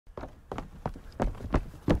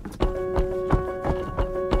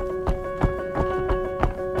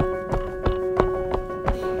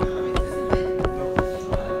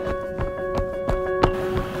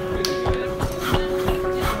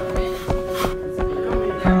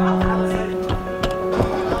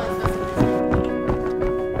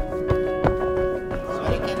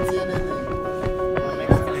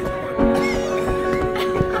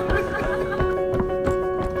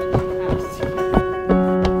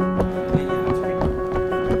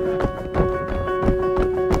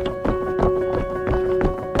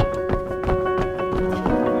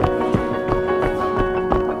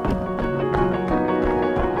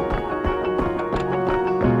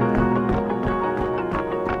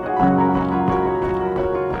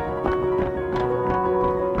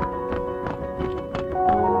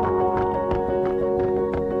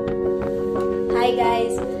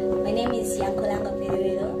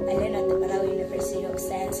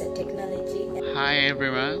and Technology. Hi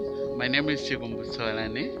everyone, my name is Chigumbu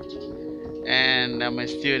Soalani and I'm a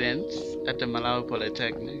student at the Malawi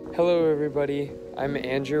Polytechnic. Hello everybody, I'm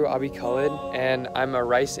Andrew Abi-Khalid and I'm a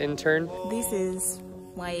Rice intern. This is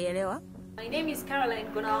Mwaielewa. My name is Caroline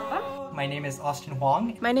Gunawamba. My name is Austin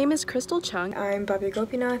Huang. My name is Crystal Chung. I'm Bobby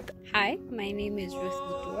Gopinath. Hi, my name is Ruth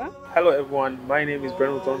Mutua. Hello everyone, my name is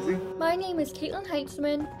Brennan Tonzi. My name is Caitlin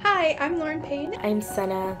Heitzman. Hi, I'm Lauren Payne. I'm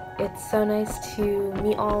Senna. It's so nice to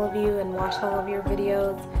meet all of you and watch all of your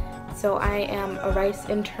videos. So I am a Rice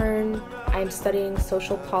intern. I'm studying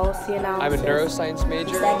social policy analysis. I'm a neuroscience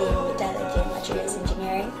major. Studying metallurgy and materials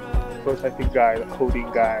engineering. Prototyping guy, coding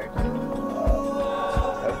guy.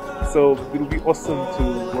 So it will be awesome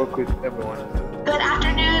to work with everyone. Good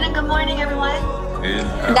afternoon and good morning, everyone.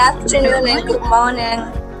 Good afternoon and good morning.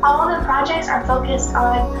 All of the projects are focused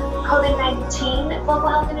on COVID-19 global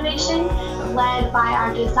health innovation, led by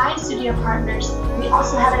our design studio partners. We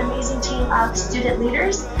also have an amazing team of student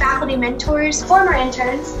leaders, faculty mentors, former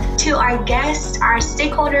interns. To our guests, our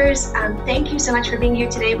stakeholders, thank you so much for being here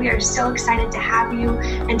today. We are so excited to have you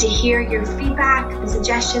and to hear your feedback and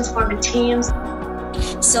suggestions for the teams.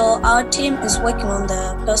 So our team is working on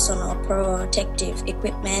the personal protective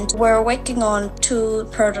equipment. We're working on 2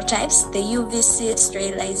 prototypes, the UVC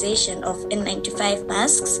sterilization of N95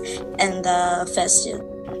 masks and the face shield.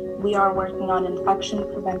 We are working on infection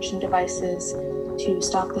prevention devices to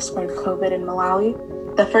stop the spread of COVID in Malawi.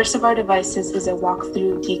 The first of our devices is a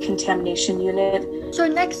walk-through decontamination unit. So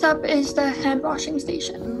next up is the hand washing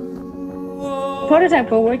station. The prototype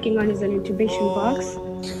we're working on is an intubation box.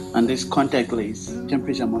 And this contactless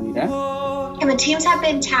temperature monitor. And the teams have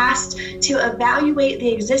been tasked to evaluate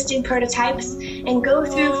the existing prototypes and go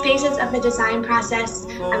through phases of the design process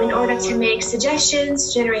in order to make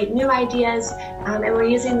suggestions, generate new ideas, and we're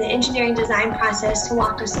using the engineering design process to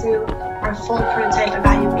walk us through our full prototype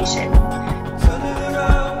evaluation.